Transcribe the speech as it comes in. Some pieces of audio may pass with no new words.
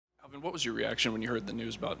Alvin, what was your reaction when you heard the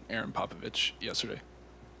news about Erin Popovich yesterday?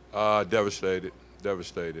 Devastated,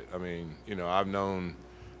 devastated. I mean, I've known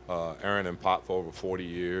Erin and Pop for over 40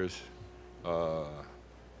 years, uh,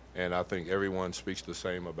 and I think everyone speaks the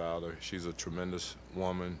same about her. She's a tremendous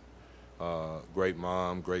woman, great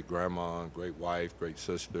mom, great grandma, great wife, great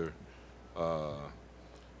sister. Uh,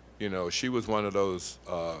 she was one of those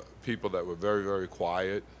people that were very, very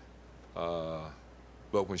quiet, uh,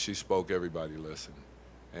 but when she spoke, everybody listened.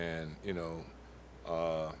 And,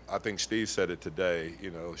 I think Steve said it today.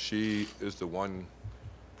 She is the one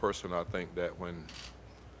person I think that when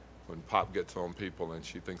Pop gets on people and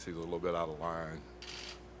she thinks he's a little bit out of line,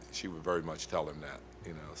 she would very much tell him that.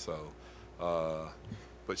 So,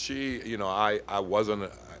 but she, I wasn't,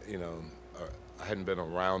 I hadn't been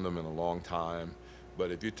around them in a long time. But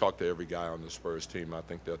if you talk to every guy on the Spurs team, I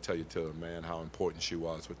think they'll tell you to a man how important she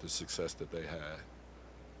was with the success that they had.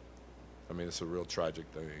 I mean, it's a real tragic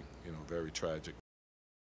thing, very tragic.